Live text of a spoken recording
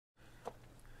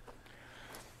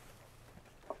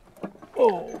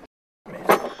Oh.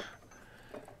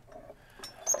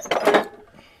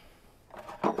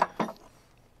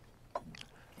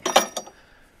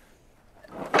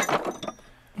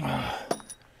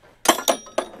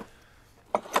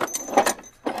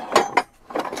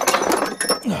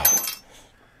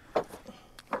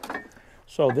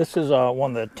 So this is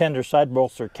one of the tender side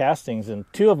bolster castings, and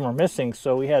two of them are missing.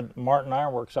 So we had Martin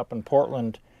Ironworks up in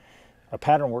Portland,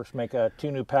 Pattern Works, make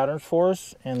 2 new patterns for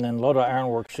us, and then Lodi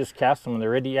Ironworks just cast them, and they're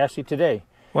ready actually today.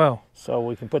 Wow. So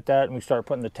we can put that, and we start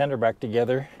putting the tender back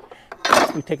together.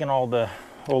 We've taken all the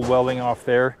old welding off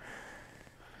there,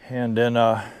 and then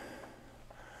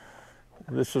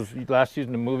this was last used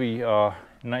in the movie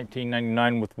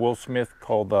 1999 with Will Smith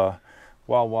called Wild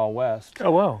Wild West.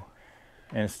 Oh, wow.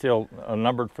 And it's still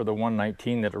numbered for the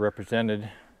 119 that it represented.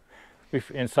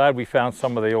 Inside we found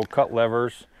some of the old cut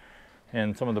levers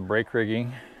and some of the brake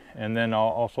rigging, and then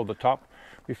also the top.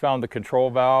 We found the control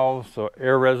valves, the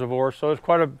air reservoir, so there's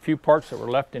quite a few parts that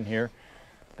were left in here.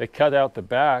 They cut out the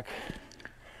back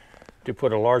to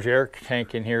put a large air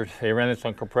tank in here. They ran this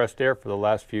on compressed air for the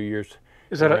last few years.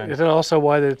 Is that also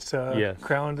why it's yes,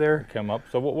 crowned there? Come up.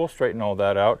 So we'll straighten all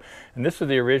that out. And this is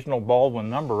the original Baldwin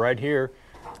number right here.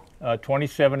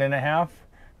 27.5,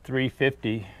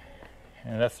 350,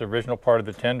 and that's the original part of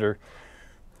the tender.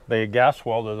 They gas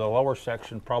welded the lower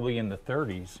section probably in the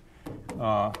 30s,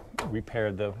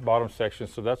 repaired the bottom section,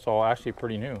 so that's all actually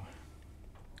pretty new,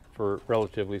 for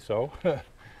relatively so.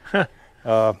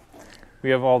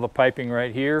 We have all the piping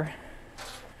right here,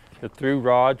 the through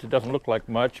rods. It doesn't look like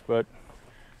much, but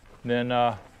then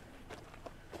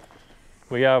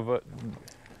we have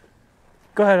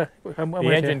go ahead.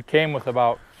 the engine came with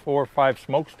about 4 or 5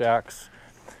 smokestacks.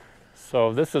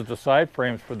 So this is the side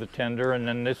frames for the tender, and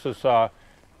then this is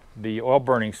the oil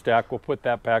burning stack. We'll put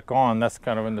that back on. That's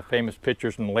kind of in the famous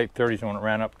pictures in the late 30s when it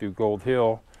ran up through Gold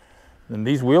Hill. And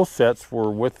these wheel sets were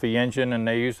with the engine, and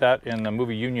they used that in the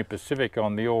movie Union Pacific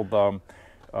on the old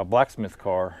blacksmith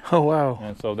car. Oh, wow.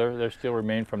 And so they still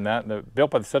remain from that. And they're built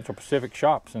by the Central Pacific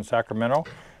shops in Sacramento.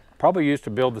 Probably used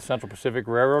to build the Central Pacific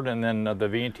Railroad, and then the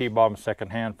V&T bought them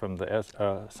secondhand from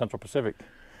the Central Pacific.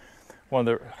 One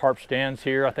of the harp stands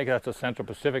here, I think that's a Central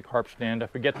Pacific harp stand. I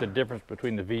forget the difference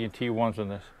between the V&T ones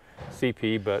and the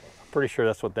CP, but I'm pretty sure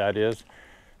that's what that is.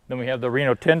 Then we have the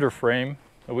Reno tender frame.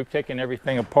 So we've taken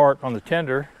everything apart on the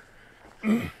tender.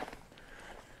 And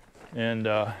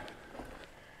the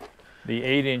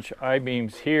 8-inch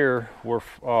I-beams here were,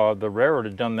 the railroad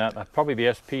had done that. Probably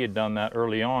the SP had done that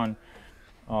early on.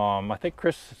 I think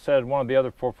Chris said one of the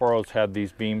other 440s had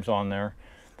these beams on there.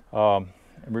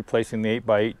 Replacing the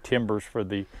 8x8 timbers for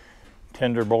the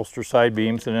tender bolster side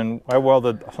beams, and then I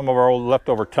welded some of our old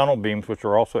leftover tunnel beams, which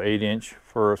are also 8-inch,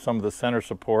 for some of the center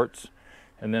supports.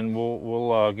 And then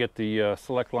we'll get the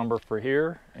select lumber for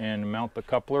here and mount the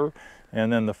coupler,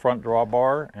 and then the front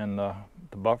drawbar and the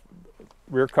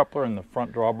rear coupler and the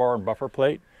front drawbar and buffer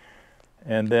plate.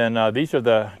 And then these are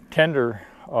the tender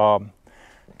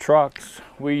trucks.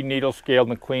 We needle scaled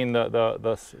and cleaned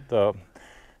the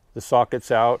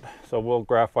sockets out, so we'll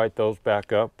graphite those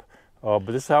back up. But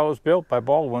this is how it was built by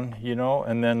Baldwin, you know.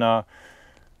 And then I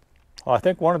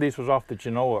think one of these was off the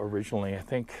Genoa originally. I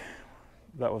think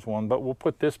that was one. But we'll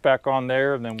put this back on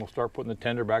there, and then we'll start putting the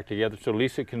tender back together, so at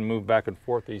least it can move back and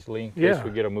forth easily in case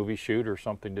we get a movie shoot or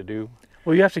something to do.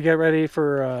 Well, you have to get ready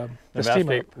for the steam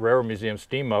up. Railroad Museum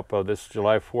steam up this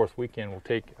July 4th weekend. We'll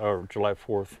take, or July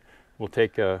 4th, we'll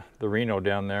take the Reno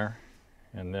down there,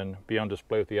 and then be on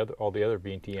display with all the other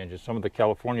V&T engines. Some of the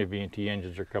California V&T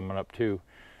engines are coming up too.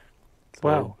 So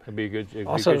wow. It'll be a good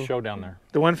show down there.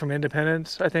 The one from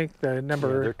Independence, I think, the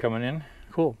number... Yeah, they're coming in.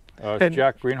 Cool.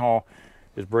 Jack Greenhall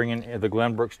is bringing the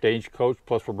Glenbrook Stagecoach,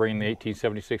 plus we're bringing the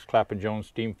 1876 Clap & Jones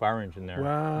steam fire engine there.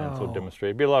 Wow. And so demonstrate.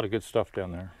 It'll be a lot of good stuff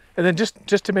down there. And then just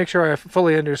to make sure I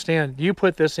fully understand, you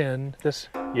put this in,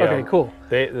 Yeah, okay, cool.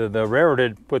 The railroad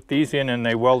had put these in, and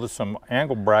they welded some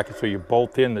angle brackets so you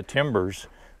bolt in the timbers.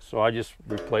 So I just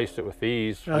replaced it with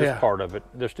these, part of it.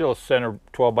 There's still a center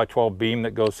 12 by 12 beam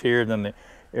that goes here, then the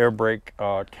air brake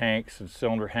tanks and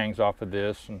cylinder hangs off of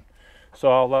this. And so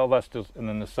all that's just, and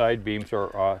then the side beams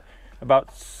are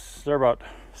about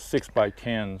 6 by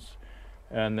 10s.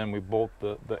 And then we bolt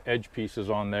the edge pieces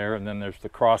on there, and then there's the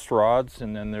cross rods,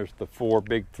 and then there's the 4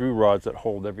 big through rods that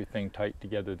hold everything tight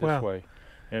together this way.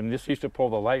 And this used to pull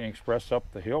the Lightning Express up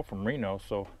the hill from Reno,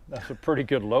 so that's a pretty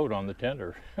good load on the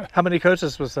tender. How many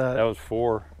coaches was that? That was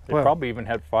 4. They probably even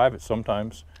had 5 at some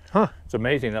times. Huh. It's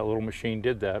amazing that little machine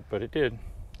did that, but it did.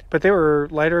 But they were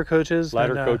lighter coaches?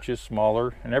 Lighter coaches,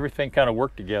 smaller, and everything kind of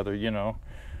worked together, you know.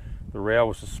 The rail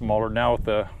was smaller. Now with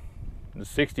the In the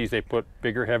 60s, they put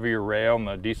bigger, heavier rail, and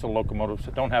the diesel locomotives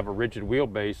that don't have a rigid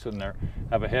wheelbase and they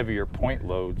have a heavier point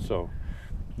load, so,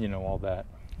 you know, all that.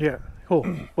 Yeah, cool.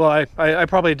 Well, I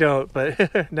probably don't,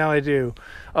 but now I do.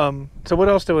 So what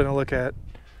else do we want to look at?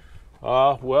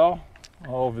 Well,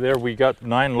 over there we got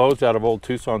 9 loads out of old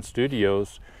Tucson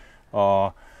Studios.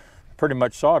 Pretty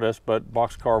much sawdust, but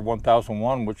boxcar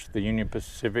 1001, which the Union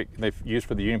Pacific, they used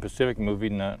for the Union Pacific movie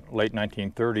in the late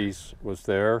 1930s, was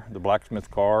there, the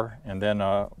blacksmith car, and then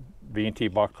V&T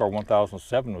boxcar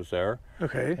 1007 was there.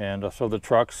 Okay. And so the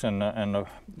trucks and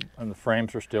the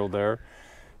frames are still there.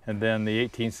 And then the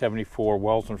 1874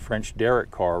 Wells and French Derrick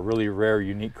car, a really rare,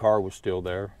 unique car, was still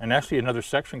there. And actually another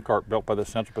section cart built by the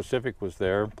Central Pacific was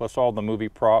there, plus all the movie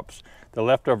props, the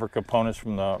leftover components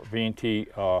from the V&T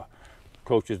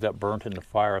coaches that burnt in the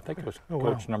fire. I think it was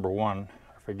coach number 1,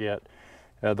 I forget.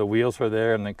 The wheels were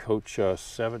there, and then coach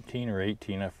 17 or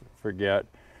 18, I forget.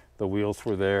 The wheels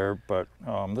were there, but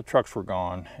the trucks were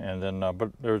gone. And then,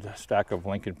 but there's a stack of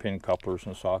Lincoln pin couplers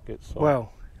and sockets. So Wow.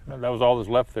 that was all that's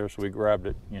left there, so we grabbed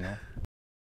it, you know.